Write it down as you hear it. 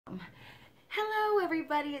Hello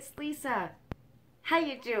everybody, it's Lisa. How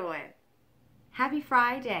you doing? Happy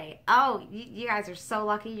Friday. Oh, you guys are so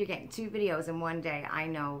lucky you're getting 2 videos in one day. I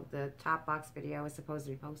know the Topbox video was supposed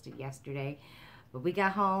to be posted yesterday, but we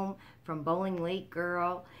got home from bowling late,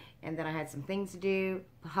 girl, and then I had some things to do.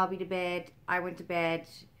 Hubby to bed, I went to bed,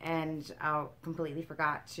 and I completely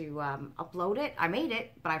forgot to upload it. I made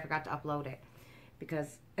it, but I forgot to upload it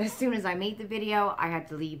because as soon as I made the video, I had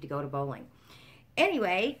to leave to go to bowling.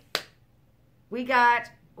 Anyway, we got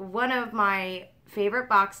one of my favorite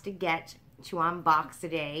box to get to unbox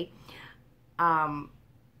today. And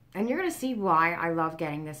you're going to see why I love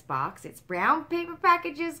getting this box. It's brown paper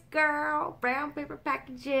packages, girl. Brown paper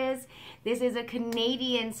packages. This is a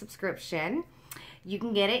Canadian subscription. You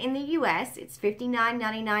can get it in the US. It's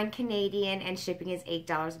 $59.99 Canadian and shipping is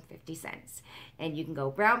 $8.50. And you can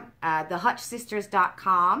go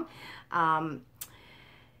thehutchsisters.com.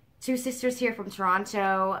 2 sisters here from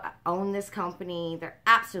Toronto own this company. They're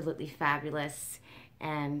absolutely fabulous.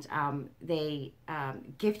 And they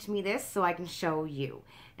gift me this so I can show you.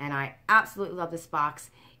 And I absolutely love this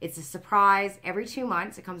box. It's a surprise every 2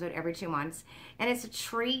 months. It comes out every 2 months. And it's a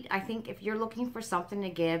treat, I think, if you're looking for something to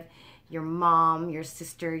give your mom, your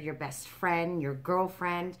sister, your best friend, your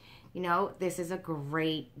girlfriend. You know, this is a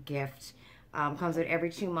great gift. Comes out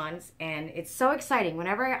every 2 months, and it's so exciting.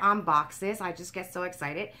 Whenever I unbox this, I just get so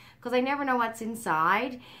excited because I never know what's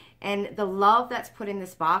inside. And the love that's put in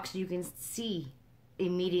this box, you can see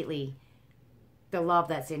immediately the love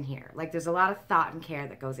that's in here. Like, there's a lot of thought and care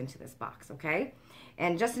that goes into this box, okay?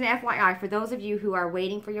 And just an FYI, for those of you who are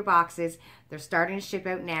waiting for your boxes, they're starting to ship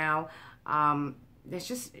out now. It's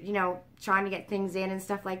just, you know, trying to get things in and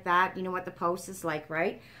stuff like that. You know what the post is like,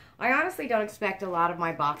 right? I honestly don't expect a lot of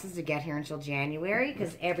my boxes to get here until January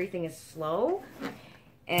because everything is slow.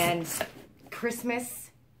 And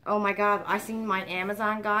Christmas, oh my God, I seen my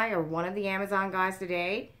Amazon guy or one of the Amazon guys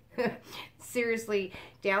today. Seriously,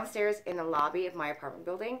 downstairs in the lobby of my apartment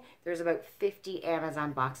building, there's about 50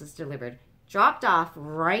 Amazon boxes delivered. Dropped off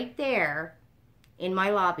right there in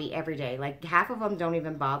my lobby every day. Like, half of them don't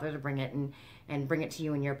even bother to bring it and bring it to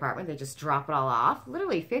you in your apartment. They just drop it all off.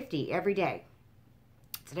 Literally 50 every day.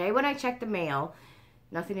 Today when I checked the mail,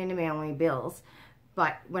 nothing in the mail, only bills,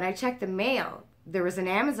 but when I checked the mail, there was an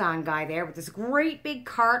Amazon guy there with this great big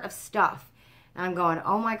cart of stuff. And I'm going,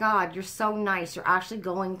 oh my God, you're so nice. You're actually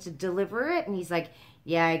going to deliver it? And he's like,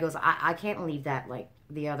 yeah. He goes, I can't leave that like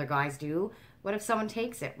the other guys do. What if someone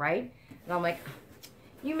takes it, right? And I'm like,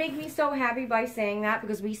 you make me so happy by saying that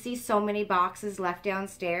because we see so many boxes left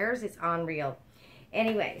downstairs. It's unreal.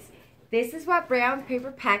 Anyways, this is what brown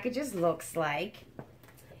paper packages looks like.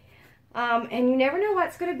 And you never know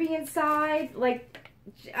what's going to be inside. Like,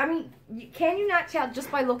 I mean, can you not tell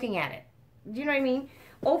just by looking at it? Do you know what I mean?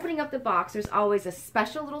 Opening up the box, there's always a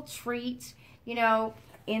special little treat, you know,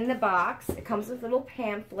 in the box. It comes with a little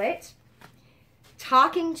pamphlet.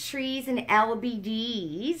 Talking trees and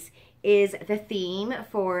LBDs is the theme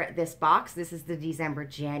for this box. This is the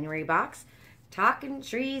December-January box. Talking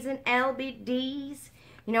trees and LBDs.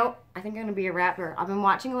 You know, I think I'm going to be a rapper. I've been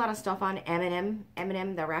watching a lot of stuff on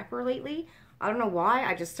Eminem the rapper lately. I don't know why.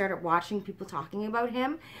 I just started watching people talking about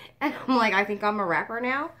him. And I'm like, I think I'm a rapper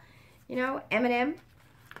now. You know, Eminem.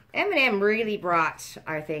 Eminem really brought,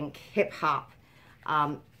 I think, hip-hop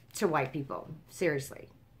to white people. Seriously.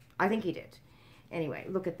 I think he did. Anyway,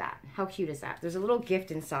 look at that. How cute is that? There's a little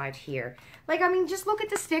gift inside here. Like, I mean, just look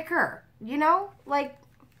at the sticker. You know? Like,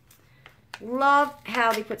 love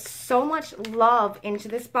how they put so much love into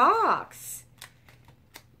this box.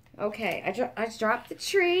 Okay, I dropped the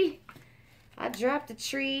tree. I dropped the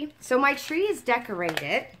tree. So my tree is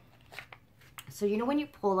decorated. So you know when you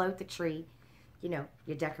pull out the tree, you know,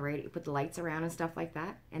 you decorate it, you put the lights around and stuff like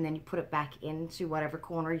that, and then you put it back into whatever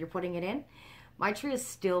corner you're putting it in. My tree is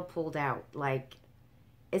still pulled out. Like,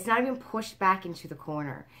 it's not even pushed back into the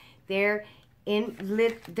corner. There's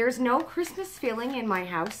no Christmas feeling in my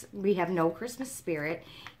house. We have no Christmas spirit.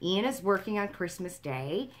 Ian is working on Christmas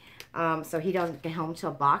Day, so he doesn't get home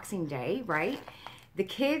till Boxing Day, right? The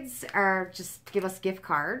kids are just give us gift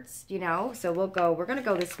cards, you know, so we're going to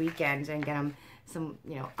go this weekend and get them some,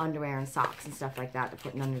 you know, underwear and socks and stuff like that to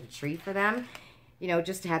put under the tree for them, you know,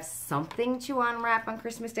 just to have something to unwrap on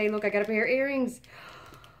Christmas Day. Look, I got a pair of earrings.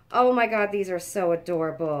 Oh my God, these are so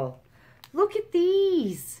adorable. Look at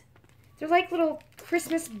these. They're like little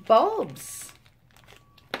Christmas bulbs.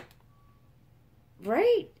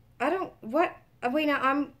 Right? I don't know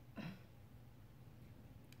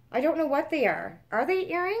what they are. Are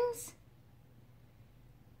they earrings?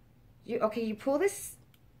 Okay, you pull this.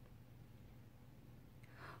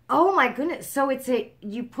 Oh my goodness. So it's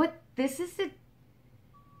this is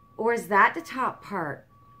Or is that the top part?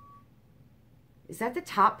 Is that the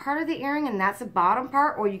top part of the earring and that's the bottom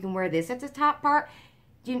part? Or you can wear this at the top part?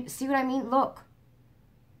 Do you see what I mean? Look.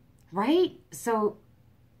 Right? So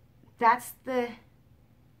that's the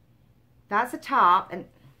top. And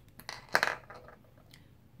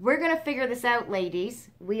we're going to figure this out, ladies.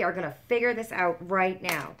 We are going to figure this out right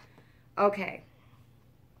now. Okay.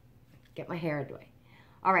 Get my hair away.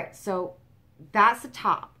 All right, so that's the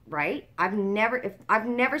top, right? I've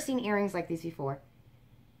never seen earrings like these before.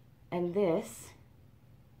 And this,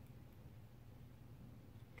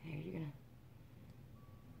 okay, you're gonna,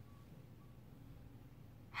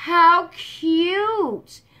 how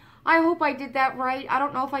cute! I hope I did that right. I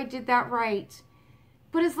don't know if I did that right,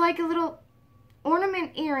 but it's like a little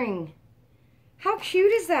ornament earring. How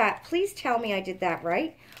cute is that? Please tell me I did that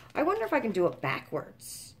right. I wonder if I can do it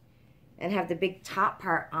backwards and have the big top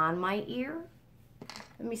part on my ear.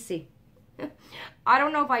 Let me see. I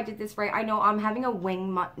don't know if I did this right. I know I'm having a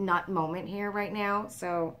wing nut moment here right now,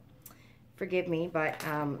 so forgive me, but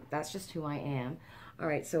that's just who I am. All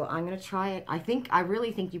right, so I'm gonna try it. I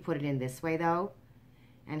really think you put it in this way though,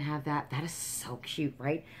 and have that. That is so cute,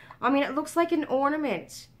 right? I mean, it looks like an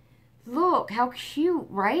ornament. Look how cute,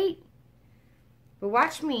 right? But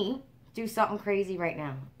watch me do something crazy right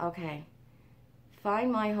now. Okay,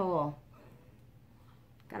 find my hole.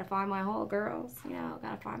 Gotta find my hole, girls. You know,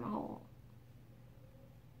 gotta find my hole.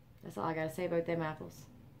 That's all I gotta say about them apples.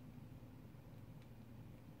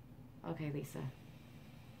 Okay, Lisa.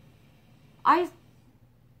 I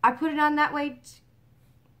put it on that way.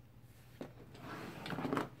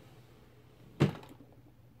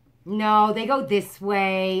 No, they go this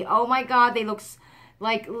way. Oh my God, they look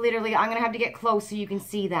like literally, I'm gonna have to get close so you can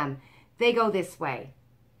see them. They go this way.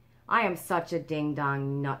 I am such a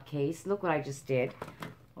ding-dong nutcase. Look what I just did.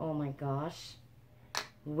 Oh my gosh.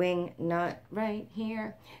 Wing nut right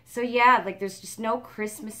here. So yeah, like there's just no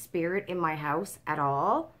Christmas spirit in my house at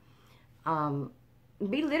all.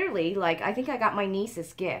 We literally, like, I think I got my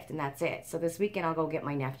niece's gift and that's it. So this weekend I'll go get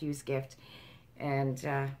my nephew's gift and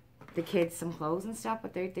the kids some clothes and stuff,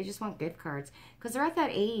 but they just want gift cards because they're at that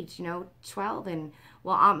age, you know, 12 and,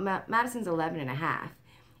 well, Madison's 11 and a half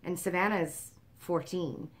and Savannah's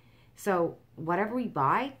 14. So whatever we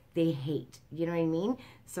buy, they hate. You know what I mean?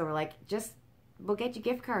 So we're like, we'll get you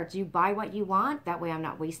gift cards. You buy what you want. That way I'm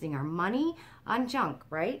not wasting our money on junk,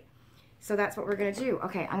 right? So that's what we're going to do.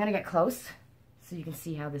 Okay, I'm going to get close so you can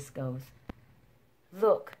see how this goes.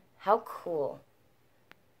 Look, how cool.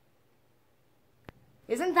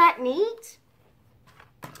 Isn't that neat?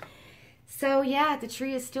 So yeah, the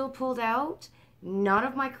tree is still pulled out. None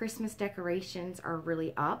of my Christmas decorations are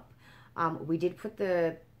really up. We did put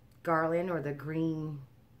the garland or the green,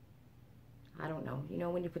 I don't know, you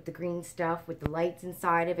know when you put the green stuff with the lights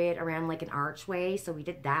inside of it around like an archway, so we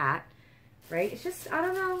did that, right? It's just, I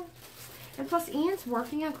don't know. And plus Ian's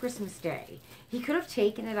working on Christmas Day. He could have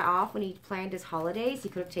taken it off when he planned his holidays. He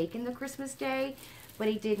could have taken the Christmas Day, but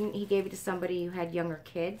he didn't. He gave it to somebody who had younger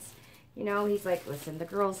kids. You know, he's like, listen, the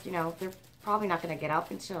girls, you know, they're probably not going to get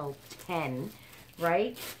up until 10,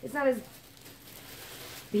 right? It's not as,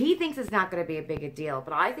 he thinks it's not going to be a big a deal,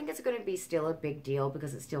 but I think it's going to be still a big deal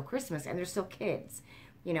because it's still Christmas and they're still kids,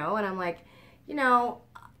 you know? And I'm like, you know,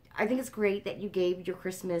 I think it's great that you gave your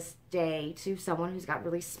Christmas Day to someone who's got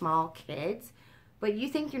really small kids, but you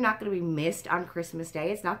think you're not going to be missed on Christmas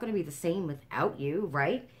Day. It's not going to be the same without you,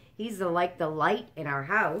 right? He's like the light in our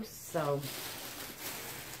house, so.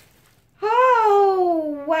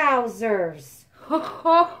 Oh, wowzers.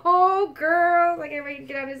 Oh, girls, I can't wait to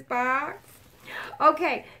get on his box.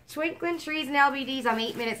 Okay, Twinkling Trees and LBDs. I'm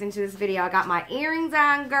 8 minutes into this video. I got my earrings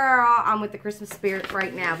on, girl. I'm with the Christmas spirit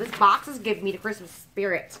right now. This box is giving me the Christmas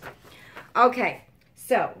spirit. Okay,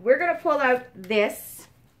 so we're going to pull out this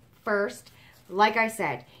first. Like I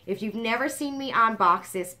said, if you've never seen me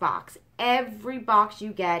unbox this box, every box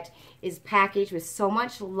you get is packaged with so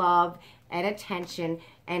much love and attention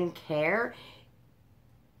and care.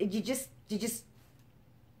 You just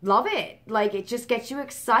love it. Like, it just gets you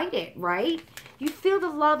excited, right? You feel the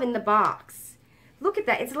love in the box. Look at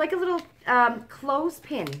that. It's like a little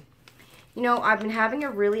clothespin. You know, I've been having a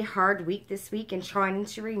really hard week this week and trying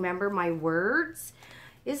to remember my words.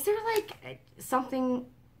 Is there like something,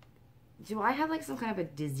 do I have like some kind of a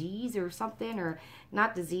disease or something? Or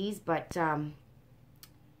not disease, but I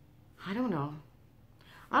don't know.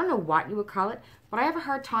 I don't know what you would call it, but I have a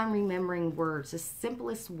hard time remembering words, the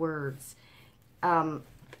simplest words.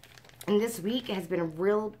 And this week has been a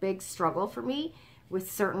real big struggle for me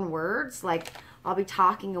with certain words. Like, I'll be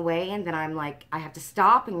talking away and then I'm like, I have to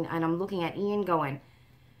stop and I'm looking at Ian going,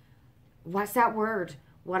 what's that word?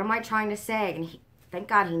 What am I trying to say? And thank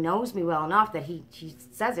God he knows me well enough that he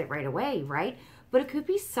says it right away, right? But it could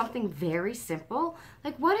be something very simple.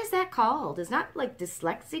 Like, what is that called? It's not like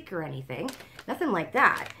dyslexic or anything. Nothing like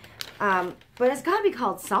that. But it's got to be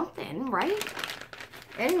called something, right?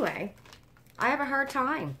 Anyway, I have a hard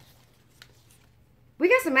time. We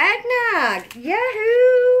got some eggnog.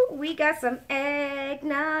 Yahoo! We got some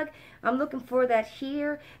eggnog. I'm looking for that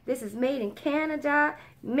here. This is made in Canada.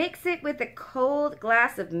 Mix it with a cold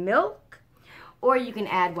glass of milk. Or you can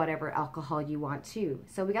add whatever alcohol you want to.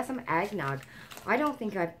 So we got some eggnog. I don't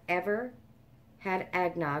think I've ever had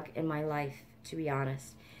eggnog in my life, to be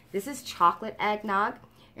honest. This is chocolate eggnog,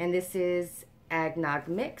 and this is eggnog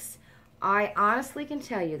mix. I honestly can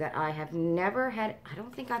tell you that I have never had, I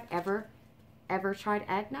don't think I've ever tried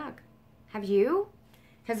eggnog. Have you?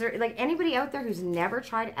 Has there, like, anybody out there who's never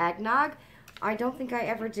tried eggnog? I don't think I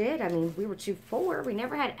ever did. I mean, we were too poor. We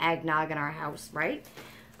never had eggnog in our house, right?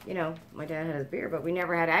 You know, my dad had his beer, but we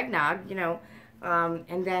never had eggnog, you know.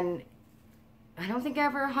 And then I don't think I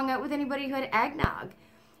ever hung out with anybody who had eggnog.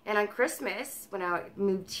 And on Christmas, when I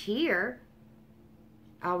moved here,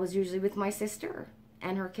 I was usually with my sister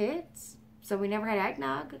and her kids. So we never had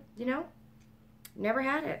eggnog, you know. Never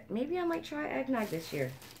had it. Maybe I might try eggnog this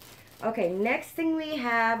year. Okay, next thing we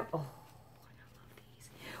have, oh, I love these.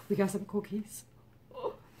 We got some cookies.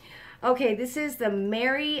 Oh. Okay, this is the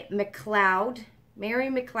Mary McLeod. Mary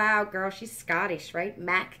McLeod, girl, she's Scottish, right?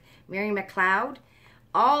 Mary McLeod.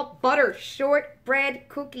 All butter shortbread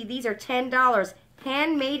cookie. These are $10.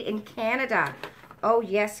 Handmade in Canada. Oh,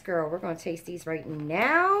 yes, girl. We're going to taste these right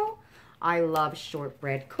now. I love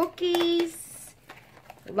shortbread cookies.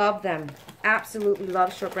 Love them. Absolutely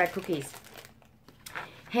love shortbread cookies.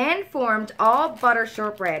 Hand-formed all butter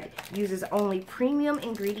shortbread uses only premium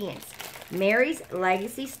ingredients. Mary's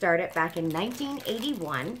legacy started back in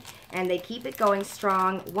 1981, and they keep it going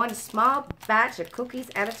strong, one small batch of cookies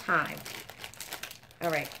at a time. All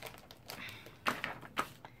right.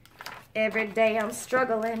 Every day I'm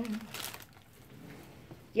struggling.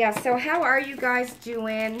 Yeah, so how are you guys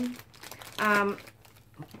doing?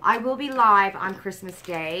 I will be live on Christmas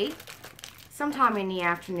Day. Sometime in the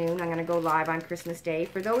afternoon, I'm going to go live on Christmas Day.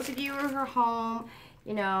 For those of you who are home,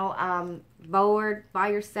 you know, bored by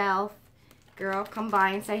yourself, girl, come by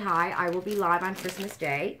and say hi. I will be live on Christmas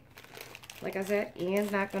Day. Like I said,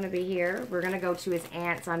 Ian's not going to be here. We're going to go to his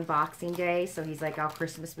aunt's on Boxing Day. So he's like, our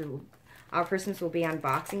Christmas will be on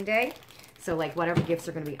Boxing Day. So like whatever gifts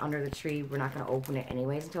are going to be under the tree, we're not going to open it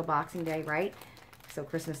anyways until Boxing Day, right? So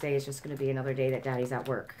Christmas Day is just going to be another day that Daddy's at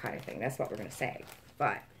work kind of thing. That's what we're going to say.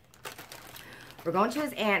 But we're going to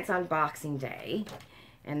his aunt's on Boxing Day.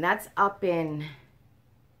 And that's up in...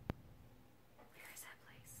 Where is that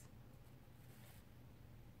place?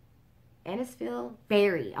 Ennisville?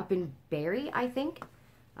 Barrie. Up in Barrie, I think.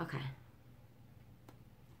 Okay.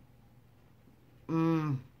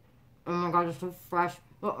 Oh my God, it's so fresh.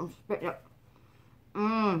 Oh, I'm spitting it.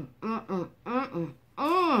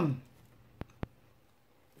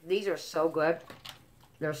 These are so good.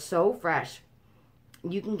 They're so fresh.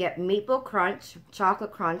 You can get maple crunch,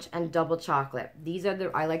 chocolate crunch, and double chocolate. These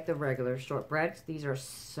are I like the regular shortbreads. These are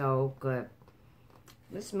so good.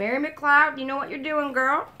 Miss Mary McLeod, you know what you're doing,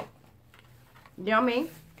 girl. Yummy.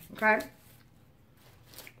 Okay.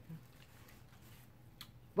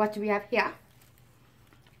 What do we have here?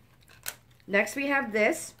 Next we have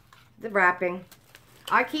this, the wrapping.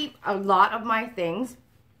 I keep a lot of my things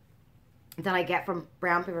that I get from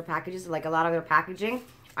brown paper packages, like a lot of their packaging.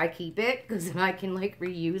 I keep it because then I can like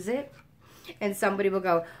reuse it. And somebody will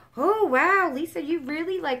go, oh wow, Lisa, you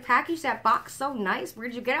really like packaged that box so nice.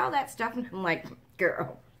 Where'd you get all that stuff? And I'm like,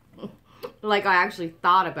 girl, like I actually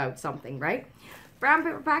thought about something, right? Brown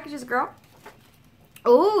paper packages, girl.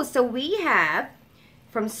 Oh, so we have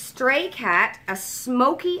from Stray Cat a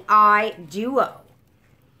smoky eye duo.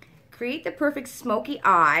 Create the perfect smoky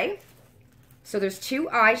eye. So there's two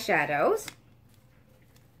eyeshadows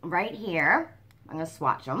right here. I'm going to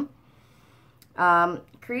swatch them.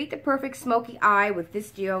 Create the perfect smoky eye with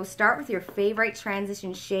this duo. Start with your favorite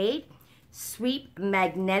transition shade. Sweep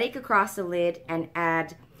magnetic across the lid and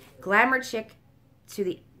add Glamour Chick to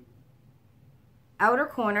the outer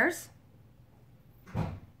corners. Oh,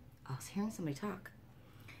 I was hearing somebody talk.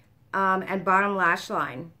 And bottom lash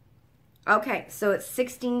line. Okay, so it's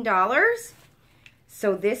 $16.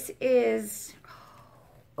 So this is,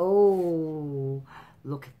 oh,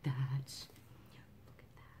 look at that. Look at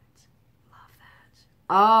that. Love that.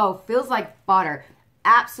 Oh, feels like butter.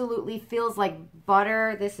 Absolutely feels like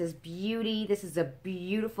butter. This is beauty. This is a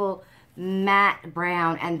beautiful matte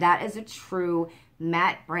brown, and that is a true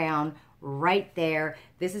matte brown right there.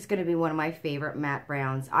 This is going to be one of my favorite matte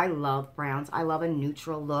browns. I love browns. I love a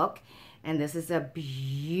neutral look. And this is a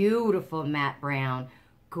beautiful matte brown.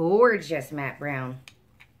 Gorgeous matte brown.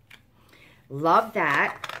 Love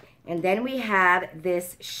that. And then we have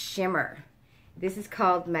this shimmer. This is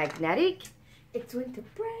called Magnetic. It's winter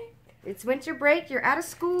break. It's winter break. You're out of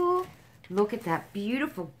school. Look at that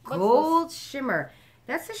beautiful gold shimmer.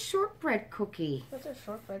 That's a shortbread cookie. What's a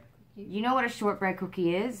shortbread cookie? You know what a shortbread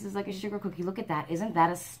cookie is? It's like a sugar cookie. Look at that. Isn't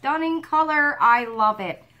that a stunning color? I love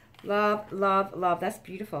it. Love, love, love. That's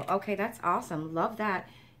beautiful. Okay, that's awesome. Love that.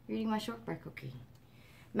 You're eating my shortbread cookie.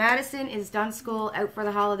 Madison is done school, out for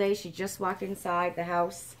the holidays. She just walked inside the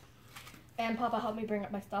house. And Papa helped me bring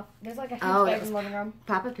up my stuff. There's like a huge bag in the living room.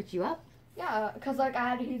 Papa picked you up? Yeah, because like I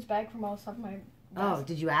had a huge bag from all the stuff in my desk. Oh,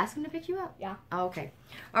 did you ask him to pick you up? Yeah. Oh, okay.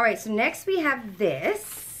 All right, so next we have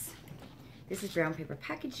this. This is brown paper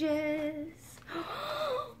packages.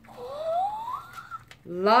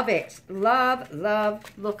 Love it. Love, love.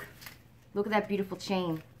 Look. Look at that beautiful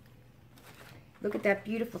chain. Look at that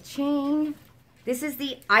beautiful chain. This is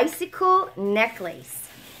the icicle necklace.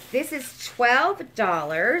 This is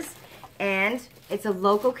 $12 and it's a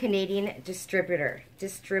local Canadian distributor.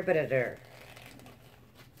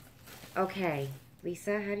 Okay,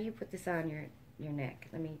 Lisa, how do you put this on your neck?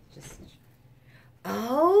 Let me just...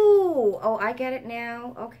 Oh, I get it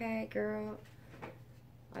now. Okay, girl.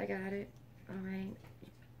 I got it. All right.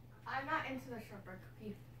 I'm not into the shortbread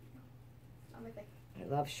cookie. Let me think. I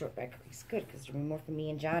love shortbread cookies. Good, because more for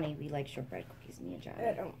me and Johnny. We like shortbread cookies, me and Johnny.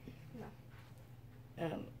 I don't.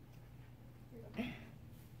 No.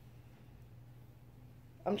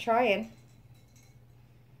 I'm trying.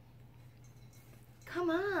 Come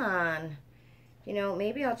on. You know,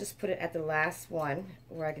 maybe I'll just put it at the last one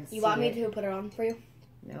where I can see it. You want me to put it on for you?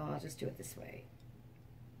 No, I'll just do it this way.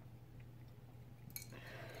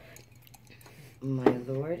 My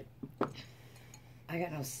Lord. I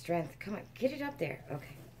got no strength. Come on, get it up there.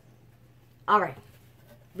 Okay. All right.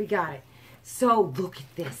 We got it. So, look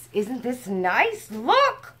at this. Isn't this nice?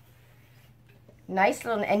 Look! Nice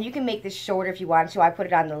little, and you can make this shorter if you want to. I put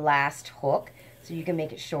it on the last hook, so you can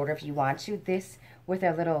make it shorter if you want to. This with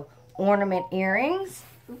our little ornament earrings.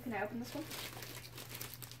 Ooh, can I open this one?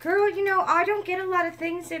 Girl, you know, I don't get a lot of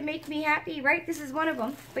things that make me happy, right? This is one of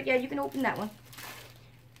them. But yeah, you can open that one.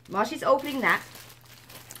 While she's opening that,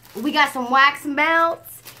 we got some wax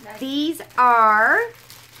melts. Nice. These are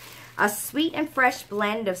a sweet and fresh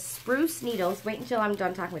blend of spruce needles. Wait until I'm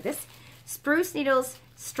done talking with this. Spruce needles,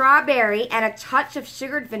 strawberry, and a touch of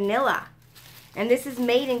sugared vanilla. And this is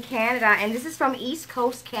made in Canada, and this is from East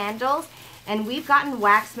Coast Candles. And we've gotten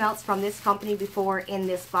wax melts from this company before in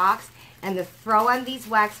this box. And the throw on these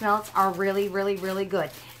wax melts are really, really, really good.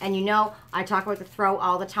 And you know, I talk about the throw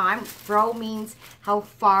all the time. Throw means how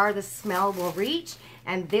far the smell will reach.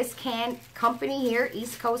 And this company here,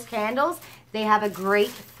 East Coast Candles, they have a great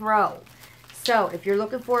throw. So if you're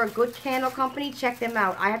looking for a good candle company, check them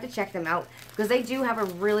out. I have to check them out because they do have a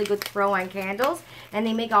really good throw on candles. And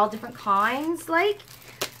they make all different kinds, like.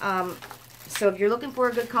 So if you're looking for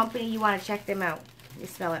a good company, you want to check them out. You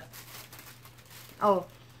smell it. Oh,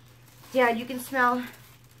 yeah, you can smell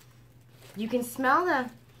the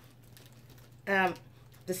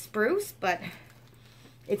spruce, but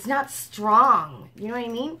it's not strong. You know what I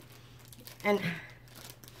mean? And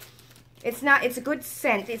it's a good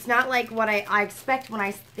scent. It's not like what I expect when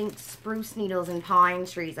I think spruce needles and pine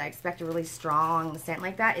trees. I expect a really strong scent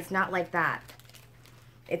like that. It's not like that.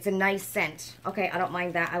 It's a nice scent. Okay, I don't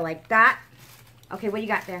mind that. I like that. Okay, what you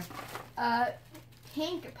got there?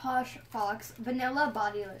 Pink Posh Fox Vanilla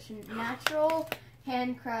Body Lotion. Natural,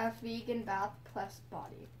 handcraft, vegan bath plus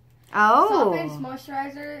body. Oh. Softens,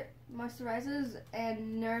 moisturizes,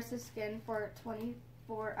 and nourishes skin for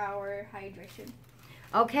 24-hour hydration.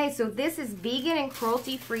 Okay, so this is vegan and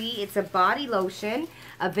cruelty-free. It's a body lotion,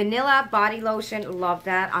 a vanilla body lotion. Love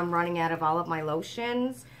that. I'm running out of all of my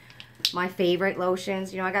lotions. My favorite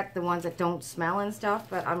lotions. You know, I got the ones that don't smell and stuff,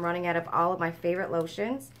 but I'm running out of all of my favorite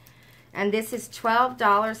lotions. And this is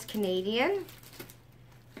 $12 Canadian.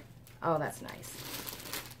 Oh, that's nice.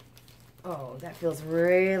 Oh, that feels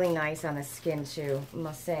really nice on the skin too, I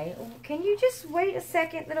must say. Oh, can you just wait a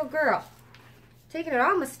second, little girl? Taking it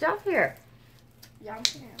all my stuff here. Yeah, I'm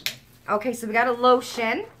gonna have it. Okay, so we got a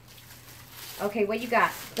lotion. Okay, what you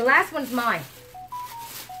got? The last one's mine.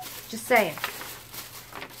 Just saying.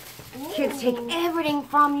 Ooh. Kids take everything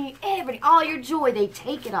from you, everything, all your joy, they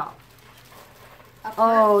take it all.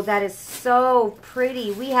 Oh, that is so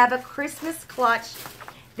pretty. We have a Christmas clutch.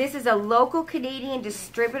 This is a local Canadian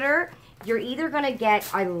distributor. You're either going to get,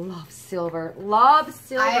 I love silver. Love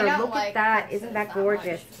silver. Look at that. Isn't that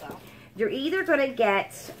gorgeous? You're either going to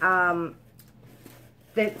get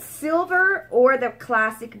the silver or the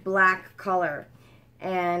classic black color.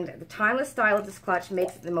 And the timeless style of this clutch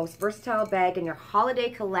makes it the most versatile bag in your holiday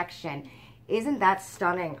collection. Isn't that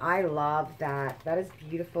stunning? I love that. That is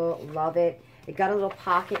beautiful. Love it. It got a little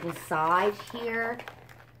pocket inside here.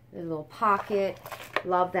 A little pocket.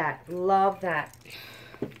 Love that. Love that.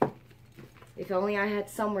 If only I had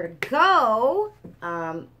somewhere to go,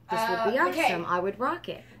 this would be awesome. Okay. I would rock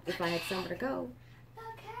it if I had somewhere to go.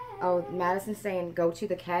 Okay. Oh, Madison's saying, go to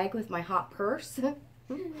the keg with my hot purse.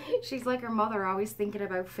 She's like her mother, always thinking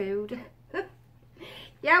about food.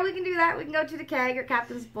 Yeah, we can do that. We can go to the keg or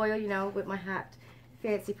Captain's Boil, you know, with my hot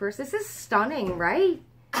fancy purse. This is stunning, right?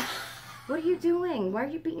 What are you doing? Why are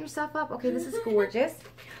you beating yourself up? Okay, this is gorgeous.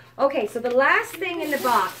 Okay, so the last thing in the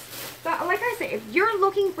box. So, like I said, if you're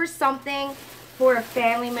looking for something for a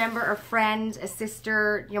family member, a friend, a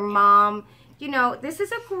sister, your mom, you know, this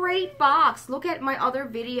is a great box. Look at my other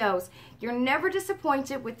videos. You're never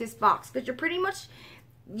disappointed with this box because you're pretty much,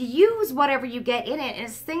 you use whatever you get in it. And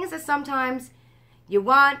it's things that sometimes you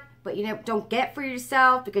want, but you don't get for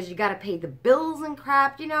yourself because you got to pay the bills and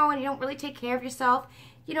crap, you know, and you don't really take care of yourself.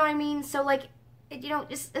 You know what I mean? So, like, you know,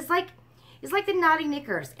 it's like the Knotty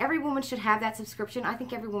knickers. Every woman should have that subscription. I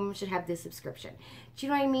think every woman should have this subscription. Do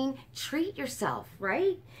you know what I mean? Treat yourself,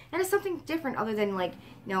 right? And it's something different other than, like,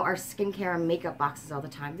 you know, our skincare and makeup boxes all the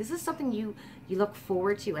time. This is something you look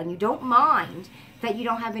forward to, and you don't mind that you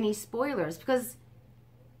don't have any spoilers because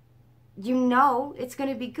you know it's going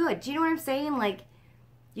to be good. Do you know what I'm saying? Like,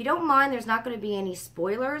 you don't mind there's not going to be any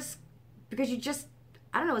spoilers because you just,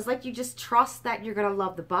 I don't know, it's like you just trust that you're going to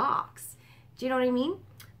love the box. Do you know what I mean?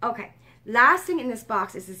 Okay. Last thing in this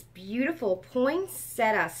box is this beautiful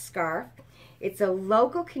poinsettia scarf. It's a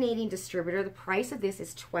local Canadian distributor. The price of this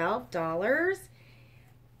is $12.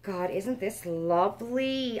 God, isn't this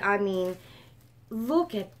lovely? I mean,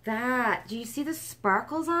 look at that. Do you see the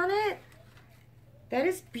sparkles on it? That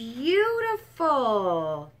is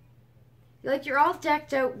beautiful. Like, you're all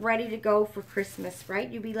decked out, ready to go for Christmas, right?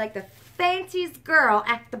 You'd be like the fanciest girl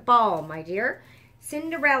at the ball, my dear.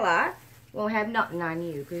 Cinderella won't have nothing on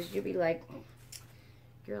you because you'll be like,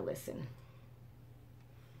 girl, listen.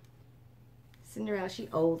 Cinderella, she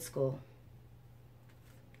old school.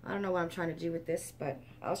 I don't know what I'm trying to do with this, but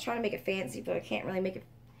I was trying to make it fancy, but I can't really make it.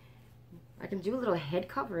 I can do a little head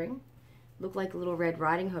covering. Look like a little Red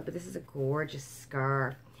Riding Hood, but this is a gorgeous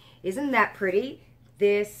scarf. Isn't that pretty?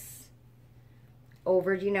 This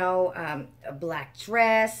over, you know, a black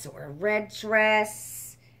dress or a red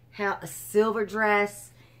dress, a silver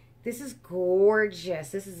dress. This is gorgeous.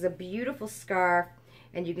 This is a beautiful scarf,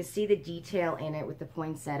 and you can see the detail in it with the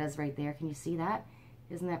poinsettias right there. Can you see that?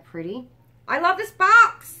 Isn't that pretty? I love this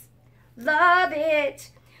box. Love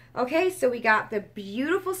it. Okay, so we got the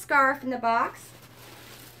beautiful scarf in the box.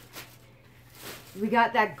 We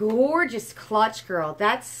got that gorgeous clutch, girl.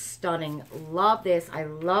 That's stunning. Love this. I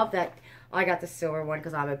love that. I got the silver one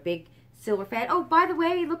because I'm a big silver fan. Oh, by the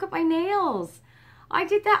way, look at my nails. I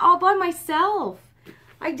did that all by myself.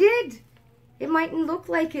 I did. It mightn't look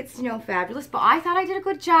like it's, you know, fabulous, but I thought I did a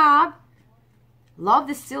good job. Love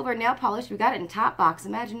the silver nail polish. We got it in Topbox.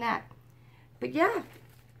 Imagine that. But yeah,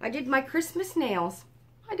 I did my Christmas nails.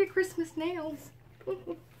 I did Christmas nails.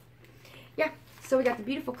 Yeah, so we got the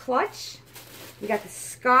beautiful clutch. We got the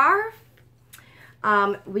scarf.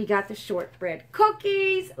 We got the shortbread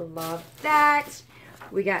cookies. Love that.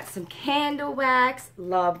 We got some candle wax.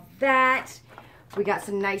 Love that. We got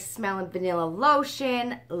some nice smelling vanilla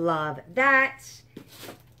lotion. Love that.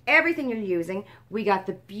 Everything you're using. We got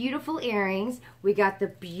the beautiful earrings. We got the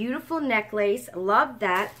beautiful necklace. Love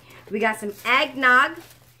that. We got some eggnog,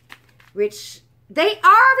 which they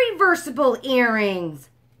are reversible earrings.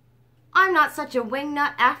 I'm not such a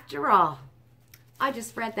wingnut after all. I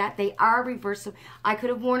just read that. They are reversible. I could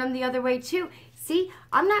have worn them the other way too. See,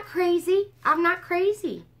 I'm not crazy. I'm not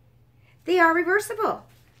crazy. They are reversible.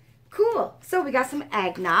 Cool. So we got some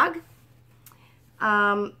eggnog.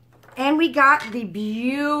 And we got the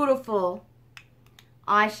beautiful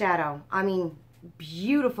eyeshadow. I mean,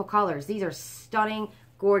 beautiful colors. These are stunning,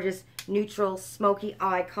 gorgeous, neutral, smoky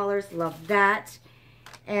eye colors. Love that.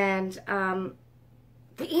 And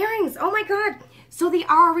the earrings. Oh my God. So they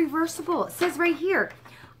are reversible. It says right here,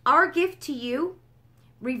 our gift to you,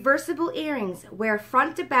 reversible earrings. Wear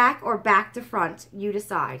front to back or back to front. You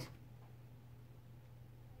decide.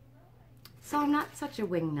 So I'm not such a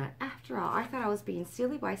wingnut. After all, I thought I was being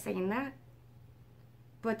silly by saying that.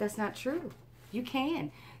 But that's not true. You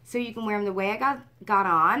can. So you can wear them the way I got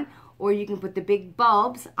on, or you can put the big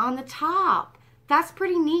bulbs on the top. That's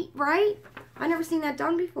pretty neat, right? I've never seen that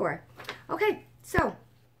done before. Okay, so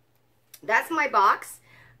that's my box.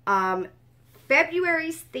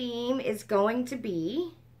 February's theme is going to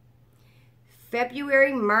be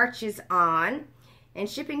February marches on. And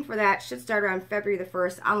shipping for that should start around February the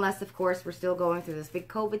 1st, unless, of course, we're still going through this big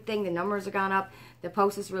COVID thing. The numbers have gone up. The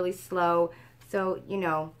post is really slow. So, you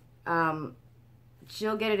know,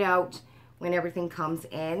 she'll get it out when everything comes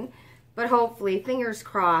in. But hopefully, fingers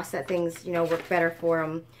crossed that things, you know, work better for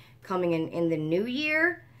them coming in the new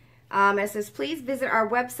year. It says, please visit our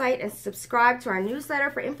website and subscribe to our newsletter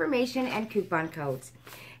for information and coupon codes.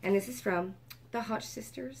 And this is from the Hutch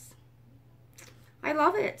sisters. I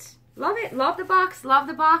love it. Love it. Love the box. Love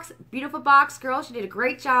the box. Beautiful box, girl. She did a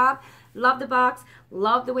great job. Love the box.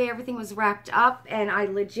 Love the way everything was wrapped up. And I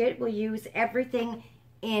legit will use everything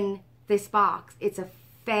in this box. It's a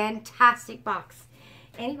fantastic box.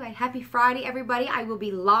 Anyway, happy Friday, everybody. I will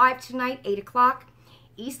be live tonight, 8 o'clock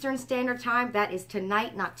Eastern Standard Time. That is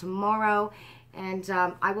tonight, not tomorrow. And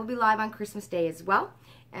I will be live on Christmas Day as well.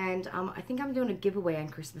 And I think I'm doing a giveaway on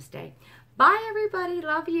Christmas Day. Bye, everybody.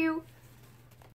 Love you.